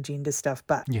is on the gender stuff,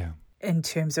 but in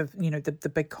terms of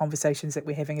the big conversations that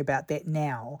we're having about that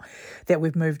now, that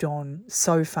we've moved on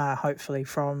so far, hopefully,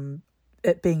 from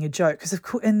it being a joke, because of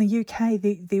course in the UK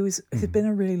there's been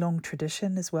a really long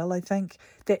tradition as well, I think,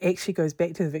 that actually goes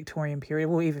back to the Victorian period,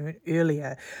 or even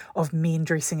earlier, of men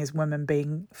dressing as women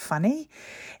being funny,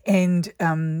 and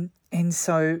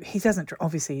so he doesn't,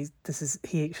 obviously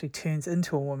he actually turns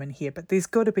into a woman here, but there's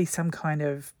got to be some kind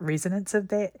of resonance of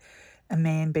that. A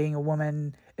man being a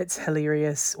woman, it's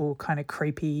hilarious or kind of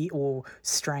creepy or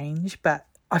strange, but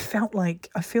I feel like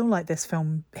this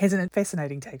film has a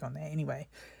fascinating take on that anyway.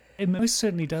 It most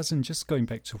certainly does. And just going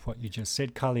back to what you just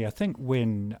said, Carly, I think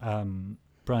when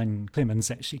Brian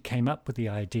Clemens actually came up with the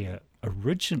idea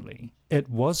originally, it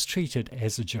was treated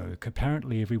as a joke.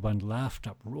 Apparently, everyone laughed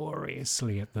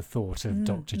uproariously at the thought of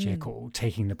Dr. Jekyll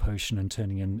taking the potion and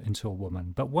turning into a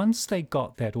woman. But once they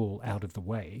got that all out of the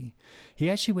way, he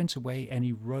actually went away and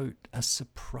he wrote a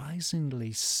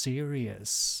surprisingly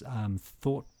serious,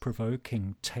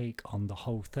 thought-provoking take on the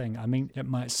whole thing. I mean, it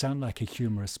might sound like a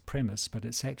humorous premise, but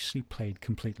it's actually played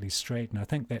completely straight, and I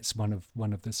think that's one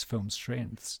of this film's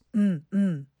strengths.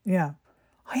 Yeah.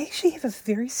 I actually have a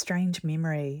very strange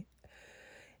memory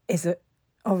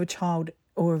of a child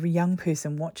or of a young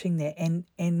person watching that,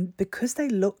 and because they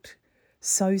looked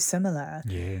so similar,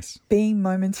 yes, being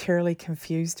momentarily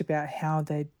confused about how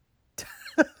they.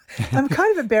 I'm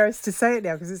kind of embarrassed to say it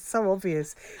now because it's so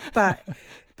obvious, but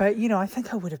I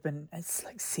think I would have been. It's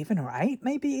like 7 or 8,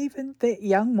 maybe even that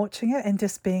young, watching it and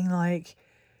just being like,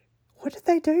 "What did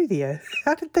they do there?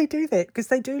 How did they do that?" Because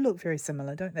they do look very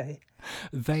similar, don't they?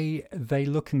 They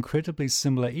look incredibly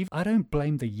similar. I don't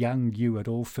blame the young you at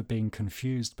all for being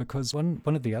confused, because one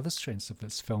of the other strengths of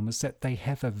this film is that they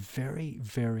have a very,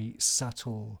 very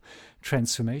subtle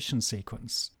transformation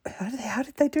sequence. How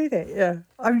did they do that? Yeah,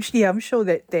 I'm sure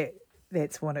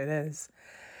that's what it is.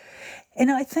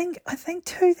 And I think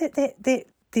too that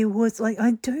there was, like,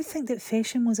 I do think that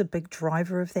fashion was a big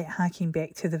driver of that, harking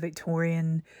back to the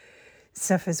Victorian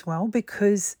stuff as well,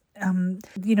 because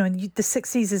the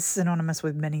 60s is synonymous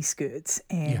with mini skirts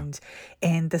and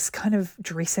this kind of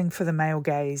dressing for the male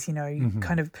gaze,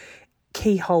 kind of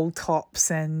keyhole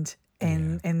tops and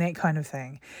that kind of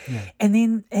thing. Yeah. And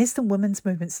then as the women's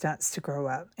movement starts to grow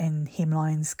up and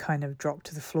hemlines kind of drop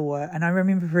to the floor, and I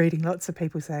remember reading lots of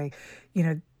people say,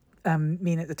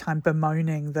 men at the time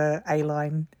bemoaning the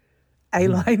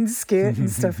A-line skirt and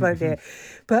stuff like that.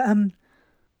 But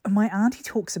my auntie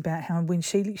talks about how when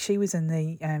she was in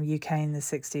the UK in the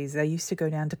 60s, they used to go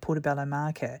down to Portobello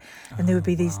Market, and there would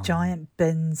be these giant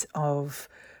bins of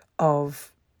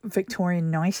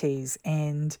Victorian nighties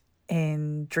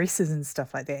and dresses and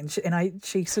stuff like that. And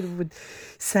she sort of would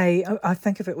say, I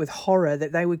think of it with horror,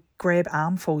 that they would grab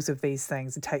armfuls of these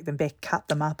things and take them back, cut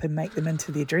them up and make them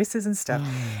into their dresses and stuff.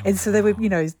 And so they were,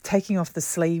 taking off the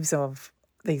sleeves of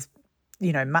these,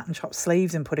 mutton chop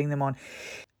sleeves and putting them on.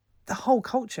 The whole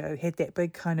culture had that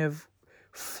big kind of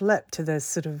flip to this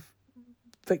sort of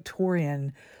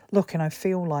Victorian look, and I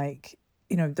feel like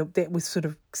that was sort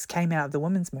of came out of the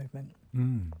women's movement.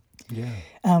 Yeah.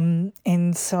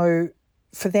 And so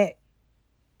for the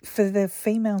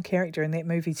female character in that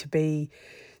movie to be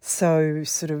so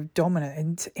sort of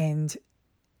dominant and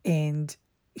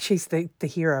she's the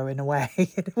hero in a way,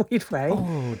 in a weird way.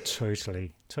 Oh,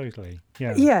 totally.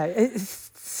 Yeah. Yeah,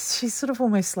 she's sort of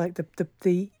almost like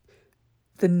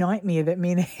the nightmare that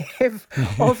men have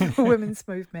of the women's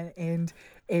movement and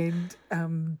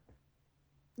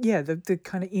the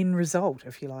kind of end result,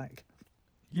 if you like.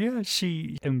 Yeah,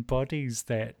 she embodies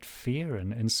that fear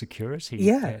and insecurity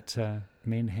that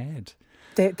men had.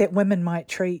 That women might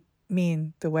treat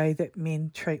men the way that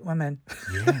men treat women.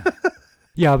 Yeah.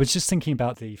 Yeah, I was just thinking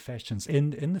about the fashions.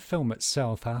 In the film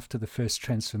itself, after the first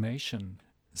transformation,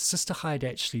 Sister Hyde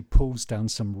actually pulls down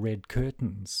some red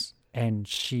curtains and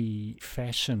she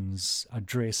fashions a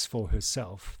dress for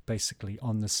herself, basically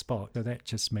on the spot. So that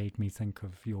just made me think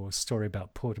of your story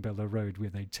about Portobello Road, where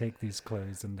they'd take these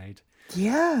clothes and they'd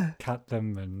cut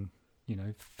them and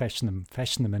fashion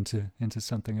them into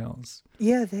something else.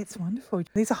 Yeah, that's wonderful.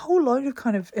 There's a whole load of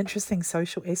kind of interesting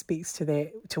social aspects to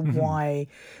that, to why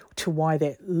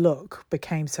that look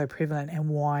became so prevalent and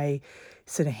why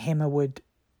sort of Hammer would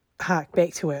hark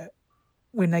back to it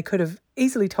when they could have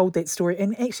easily told that story,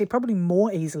 and actually probably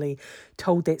more easily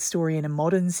told that story in a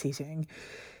modern setting,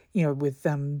 with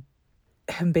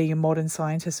him being a modern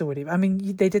scientist or whatever. I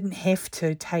mean, they didn't have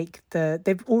to take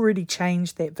they've already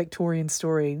changed that Victorian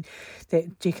story,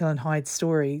 that Jekyll and Hyde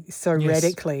story so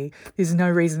radically. There's no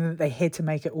reason that they had to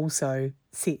make it also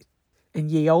set in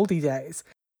ye olde days.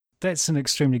 That's an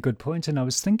extremely good point. And I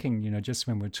was thinking, just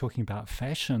when we're talking about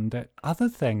fashion, that other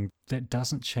thing that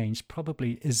doesn't change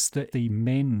probably is that the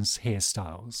men's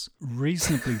hairstyles,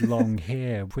 reasonably long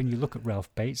hair. When you look at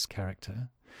Ralph Bates' character.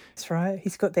 That's right.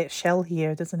 He's got that shell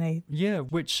hair, doesn't he? Yeah,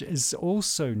 which is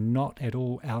also not at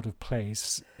all out of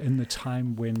place in the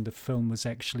time when the film was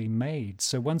actually made.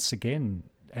 So once again,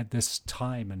 at this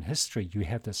time in history, you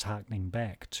have this harkening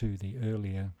back to the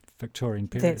earlier Victorian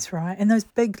period. That's right. And those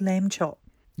big lamb chop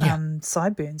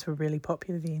sideburns were really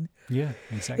popular then. Yeah,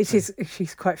 exactly.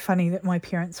 It's quite funny that my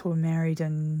parents were married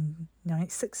in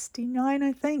 1969,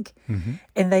 I think. Mm-hmm.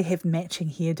 And they have matching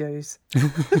hairdos.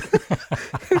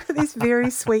 These very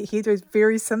sweet hairdos,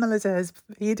 very similar to his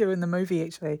hairdo in the movie,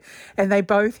 actually. And they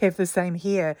both have the same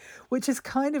hair, which is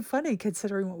kind of funny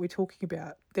considering what we're talking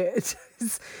about.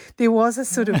 There was a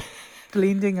sort of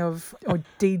blending of, or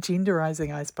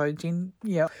degenderizing, I suppose,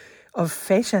 of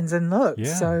fashions and looks.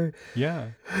 Yeah. So, yeah.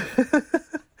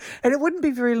 And it wouldn't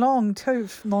be very long, too,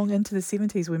 long into the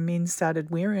 70s when men started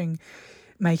wearing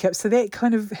makeup. So that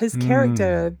kind of his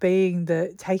character being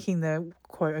taking the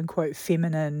quote unquote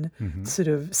feminine, sort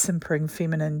of simpering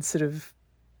feminine sort of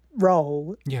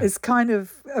role is kind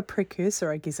of a precursor,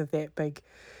 I guess, of that big,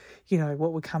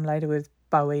 what would come later with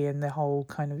Bowie and the whole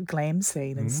kind of glam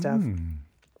scene and stuff.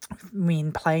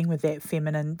 Men playing with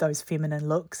those feminine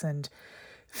looks and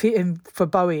for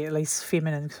Bowie, at least,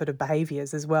 feminine sort of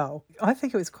behaviours as well. I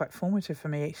think it was quite formative for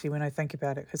me, actually, when I think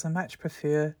about it, because I much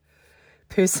prefer,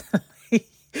 personally,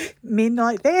 men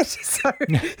like that. So,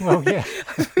 well, yeah.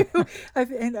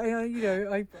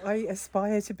 I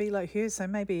aspire to be like her. So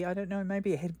maybe, I don't know,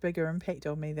 maybe it had a bigger impact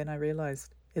on me than I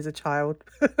realised as a child.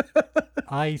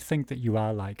 I think that you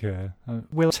are like her.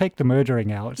 We'll take the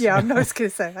murdering out. Yeah, I'm not going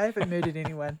to say I haven't murdered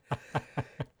anyone,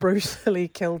 brutally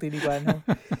killed anyone.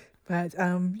 But,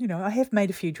 I have made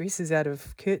a few dresses out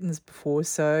of curtains before,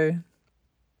 so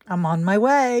I'm on my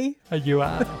way. You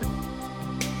are.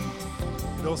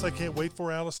 You know what I can't wait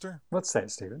for, Alistair? What's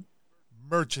that, Stephen?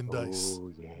 Merchandise.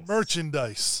 Oh, yes.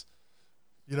 Merchandise.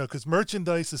 Because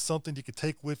merchandise is something you can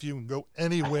take with you and go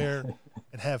anywhere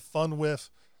and have fun with.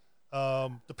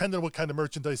 Depending on what kind of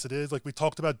merchandise it is. Like we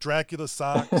talked about Dracula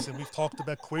socks, and we've talked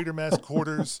about Quatermass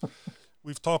quarters.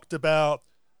 We've talked about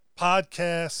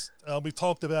podcasts. We've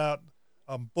talked about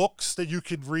books that you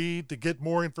could read to get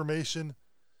more information.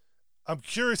 I'm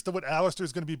curious to what Alistair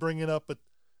is going to be bringing up, but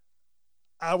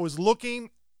I was looking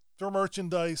for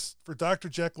merchandise for Dr.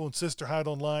 Jekyll and Sister Hyde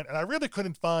online, and I really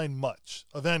couldn't find much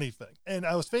of anything. And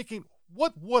I was thinking,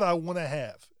 what would I want to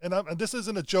have? And this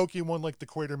isn't a jokey one like the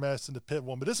Quatermass and the Pit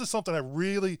one, but this is something I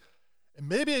really, and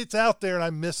maybe it's out there and I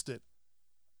missed it.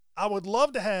 I would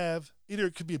love to have, either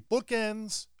it could be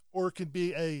bookends or it could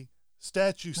be a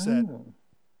statue set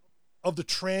of the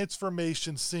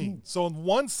transformation scene. So on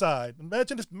one side,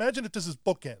 imagine if this is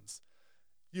bookends.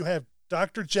 You have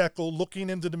Dr. Jekyll looking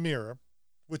into the mirror,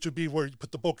 which would be where you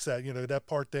put the books at, that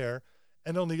part there.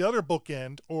 And on the other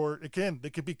bookend, or again, they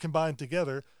could be combined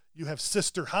together, you have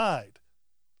Sister Hyde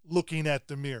looking at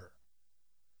the mirror.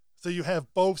 So you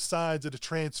have both sides of the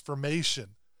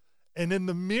transformation. And in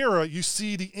the mirror, you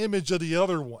see the image of the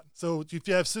other one. So if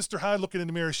you have Sister Hyde looking in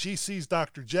the mirror, she sees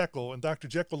Dr. Jekyll, and Dr.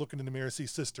 Jekyll looking in the mirror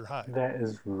sees Sister Hyde. That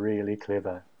is really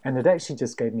clever. And it actually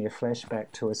just gave me a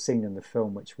flashback to a scene in the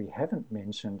film which we haven't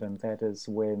mentioned, and that is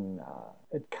when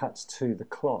it cuts to the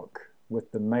clock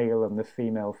with the male and the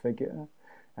female figure.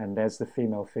 And as the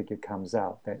female figure comes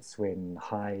out, that's when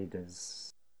Hyde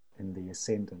is in the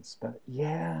ascendance. But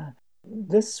yeah,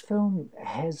 this film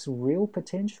has real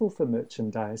potential for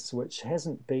merchandise which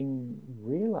hasn't been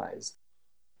realized.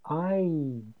 I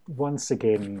once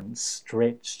again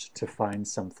stretched to find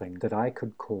something that I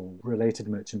could call related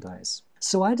merchandise.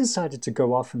 So I decided to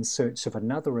go off in search of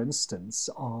another instance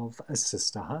of a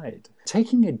Sister Hyde.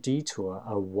 Taking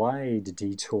a wide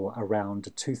detour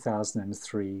around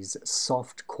 2003's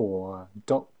softcore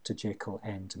Dr. Jekyll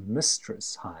and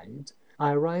Mistress Hyde,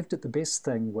 I arrived at the best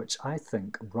thing which I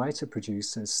think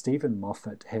writer-producer Stephen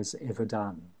Moffat has ever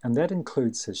done, and that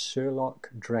includes his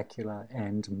Sherlock, Dracula,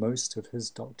 and most of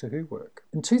his Doctor Who work.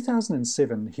 In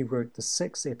 2007, he wrote the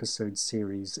 6-episode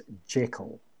series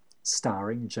Jekyll,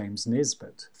 starring James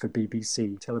Nesbitt for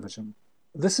BBC television.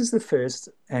 This is the first,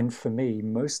 and for me,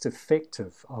 most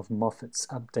effective of Moffat's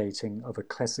updating of a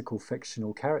classical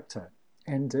fictional character,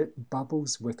 and it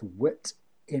bubbles with wit,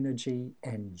 energy,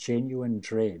 and genuine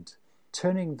dread,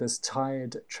 turning this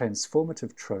tired,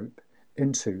 transformative trope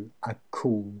into a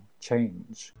cool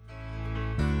change.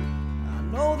 I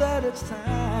know that it's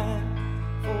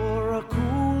time for a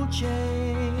cool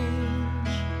change.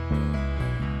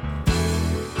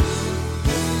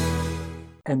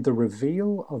 And the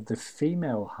reveal of the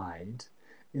female Hyde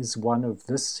is one of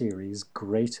this series'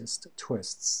 greatest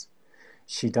twists.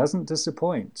 She doesn't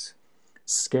disappoint,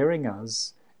 scaring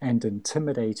us and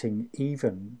intimidating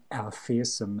even our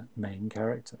fearsome main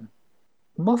character.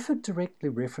 Moffat directly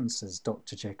references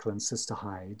Dr. Jekyll and Sister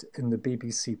Hyde in the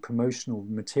BBC promotional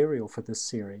material for this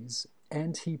series,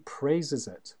 and he praises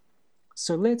it.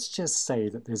 So let's just say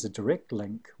that there's a direct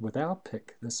link with our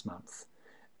pick this month,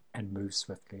 and move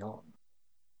swiftly on.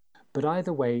 But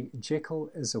either way, Jekyll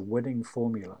is a winning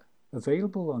formula,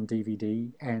 available on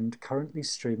DVD and currently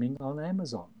streaming on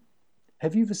Amazon.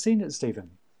 Have you ever seen it,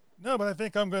 Stephen? No, but I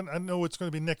think I know it's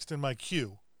going to be next in my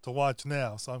queue to watch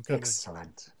now. So I'm going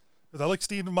Excellent. Because I like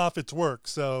Stephen Moffat's work,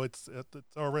 so it's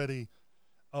already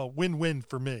a win-win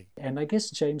for me. And I guess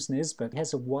James Nesbitt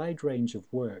has a wide range of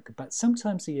work, but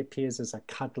sometimes he appears as a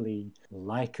cuddly,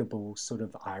 likeable sort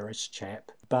of Irish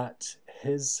chap. But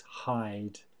his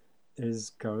Hyde is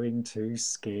going to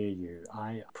scare you,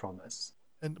 I promise.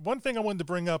 And one thing I wanted to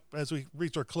bring up as we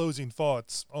reach our closing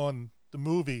thoughts on the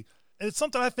movie, and it's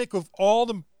something I think of all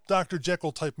the Dr.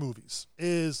 Jekyll type movies,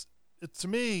 is it to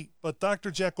me, but Dr.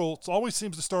 Jekyll always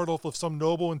seems to start off with some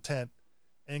noble intent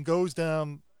and goes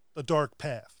down a dark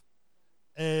path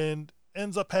and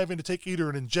ends up having to take either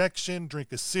an injection,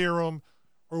 drink a serum,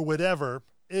 or whatever,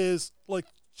 is like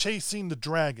chasing the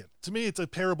dragon. To me, it's a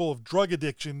parable of drug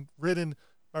addiction written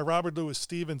by Robert Louis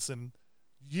Stevenson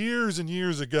years and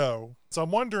years ago. So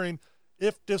I'm wondering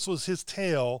if this was his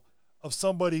tale of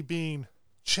somebody being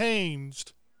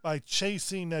changed by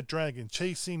chasing that dragon,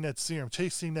 chasing that serum,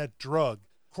 chasing that drug.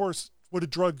 Of course, what do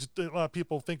drugs, a lot of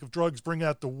people think of drugs bring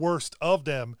out the worst of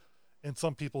them in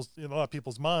a lot of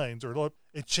people's minds, or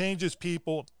it changes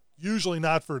people, usually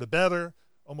not for the better,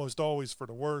 almost always for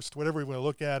the worst, whatever you want to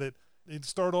look at it. He'd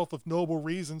start off with noble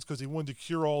reasons because he wanted to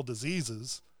cure all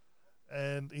diseases,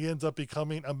 and he ends up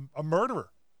becoming a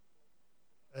murderer.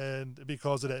 And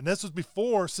because of that, and this was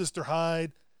before Sister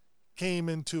Hyde came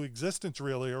into existence,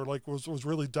 really, or like was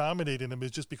really dominating him.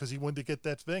 Is just because he wanted to get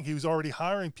that thing. He was already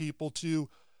hiring people to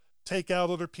take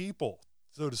out other people,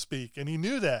 so to speak, and he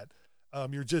knew that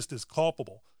you're just as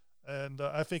culpable. And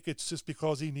I think it's just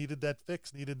because he needed that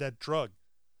fix, needed that drug.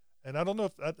 And I don't know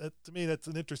if, to me, that's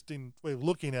an interesting way of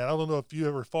looking at it. I don't know if you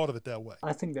ever thought of it that way.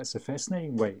 I think that's a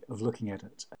fascinating way of looking at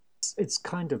it. It's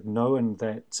kind of known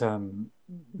that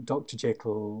Dr.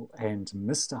 Jekyll and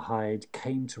Mr. Hyde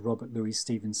came to Robert Louis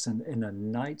Stevenson in a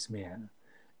nightmare,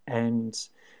 and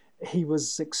he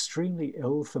was extremely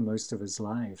ill for most of his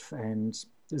life, and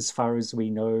as far as we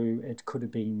know, it could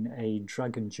have been a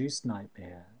drug-induced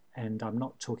nightmare. And I'm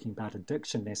not talking about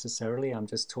addiction necessarily, I'm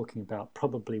just talking about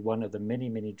probably one of the many,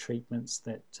 many treatments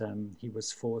that he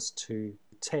was forced to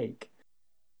take.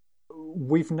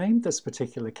 We've named this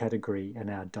particular category in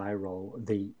our die roll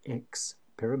the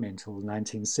experimental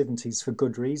 1970s for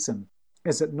good reason,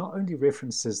 as it not only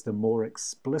references the more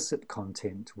explicit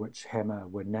content which Hammer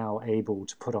were now able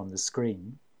to put on the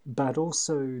screen, but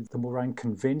also the more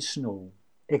unconventional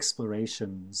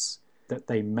explorations that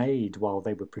they made while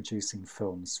they were producing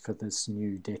films for this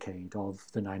new decade of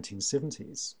the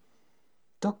 1970s.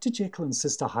 Dr. Jekyll and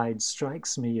Sister Hyde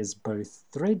strikes me as both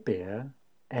threadbare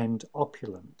and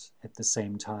opulent at the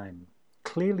same time.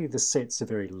 Clearly the sets are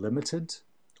very limited.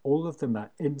 All of them are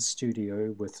in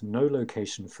studio with no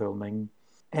location filming,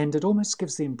 and it almost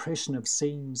gives the impression of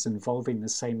scenes involving the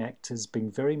same actors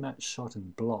being very much shot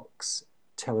in blocks,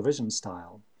 television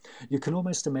style. You can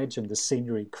almost imagine the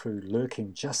scenery crew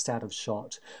lurking just out of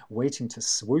shot, waiting to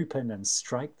swoop in and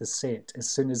strike the set as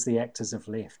soon as the actors have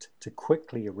left to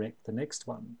quickly erect the next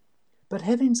one. But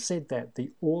having said that,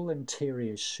 the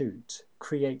all-interior shoot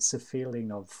creates a feeling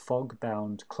of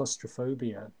fog-bound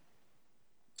claustrophobia,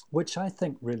 which I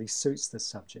think really suits the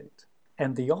subject.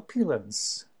 And the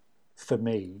opulence, for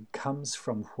me, comes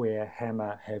from where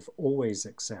Hammer have always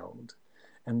excelled,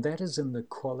 and that is in the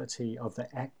quality of the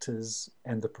actors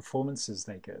and the performances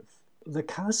they give. The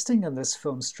casting in this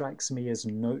film strikes me as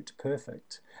note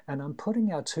perfect, and I'm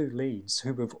putting our two leads,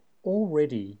 who we've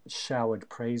already showered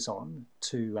praise on,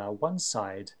 to one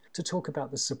side to talk about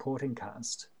the supporting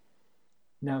cast.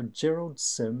 Now, Gerald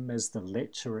Sim as the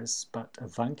lecherous but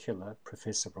avuncular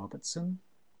Professor Robertson,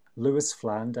 Louis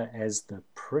Flander as the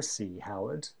prissy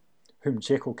Howard, whom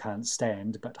Jekyll can't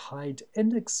stand but Hyde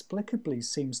inexplicably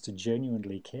seems to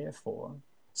genuinely care for,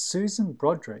 Susan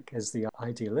Broderick as the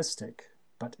idealistic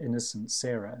but innocent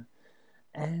Sarah,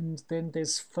 and then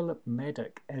there's Philip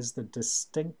Maddock as the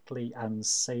distinctly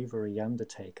unsavoury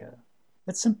Undertaker.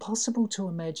 It's impossible to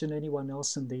imagine anyone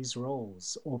else in these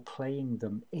roles or playing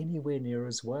them anywhere near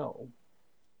as well.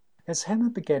 As Hammer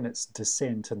began its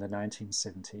descent in the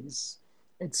 1970s,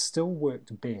 it still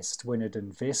worked best when it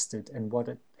invested in what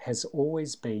it has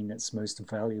always been its most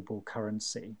valuable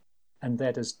currency, and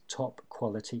that is top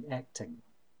quality acting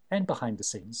and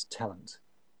behind-the-scenes talent.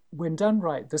 When done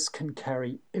right, this can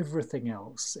carry everything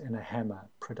else in a Hammer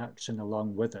production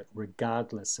along with it,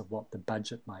 regardless of what the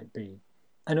budget might be.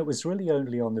 And it was really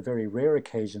only on the very rare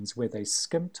occasions where they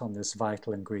skimped on this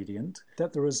vital ingredient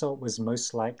that the result was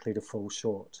most likely to fall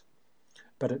short.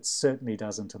 But it certainly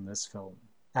doesn't in this film.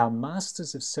 Our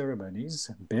masters of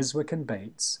ceremonies, Beswick and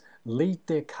Bates, lead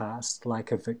their cast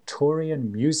like a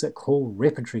Victorian music hall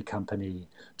repertory company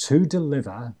to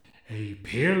deliver a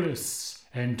peerless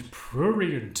and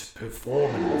prurient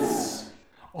performance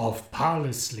of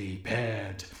parlously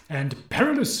paired and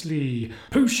perilously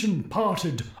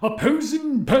potion-parted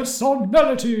opposing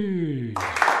personality.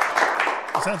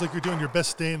 It sounds like you're doing your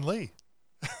best Stan Lee.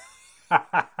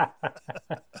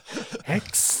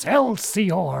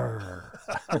 Excelsior!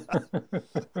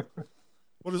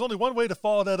 Well, there's only one way to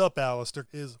follow that up, Alistair,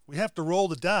 is we have to roll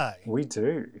the die. We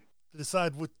do. To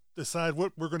decide what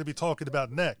we're going to be talking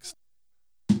about next.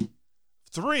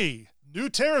 3, new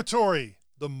territory,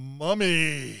 The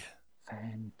Mummy.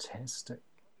 Fantastic.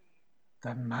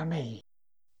 The Mummy.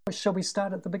 Shall we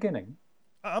start at the beginning?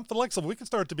 I'm flexible. We can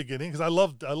start at the beginning because I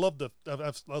love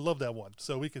that one.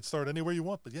 So we can start anywhere you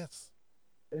want. But yes,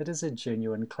 it is a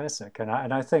genuine classic, and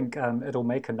I think it'll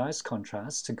make a nice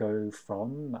contrast to go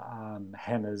from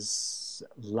Hammer's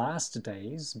last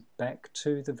days back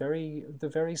to the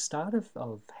very start of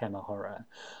Hammer horror.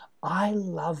 I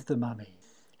love The Mummy.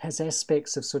 Has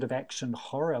aspects of sort of action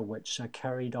horror which are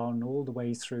carried on all the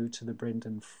way through to the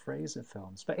Brendan Fraser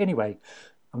films. But anyway,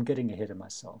 I'm getting ahead of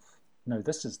myself. No,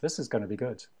 this is going to be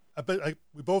good.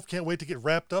 We both can't wait to get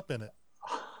wrapped up in it.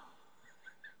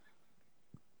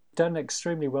 Done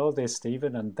extremely well there,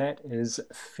 Stephen, and that is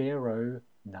fair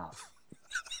enough.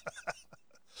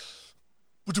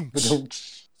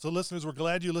 So listeners, we're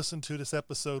glad you listened to this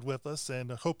episode with us,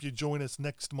 and I hope you join us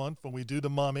next month when we do The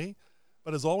Mummy.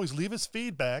 But as always, leave us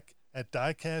feedback at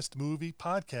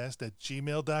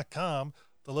diecastmoviepodcast@gmail.com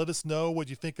to let us know what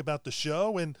you think about the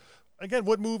show. And again,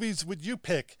 what movies would you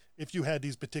pick if you had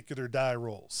these particular die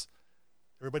rolls?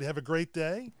 Everybody have a great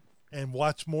day and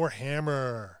watch more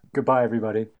Hammer. Goodbye,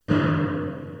 everybody.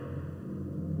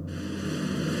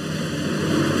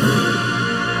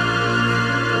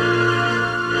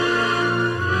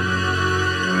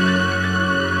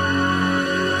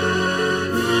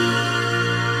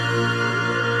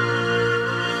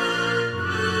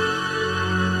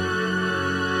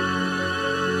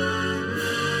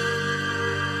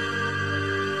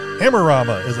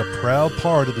 Hammerama is a proud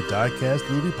part of the Diecast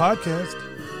Movie Podcast.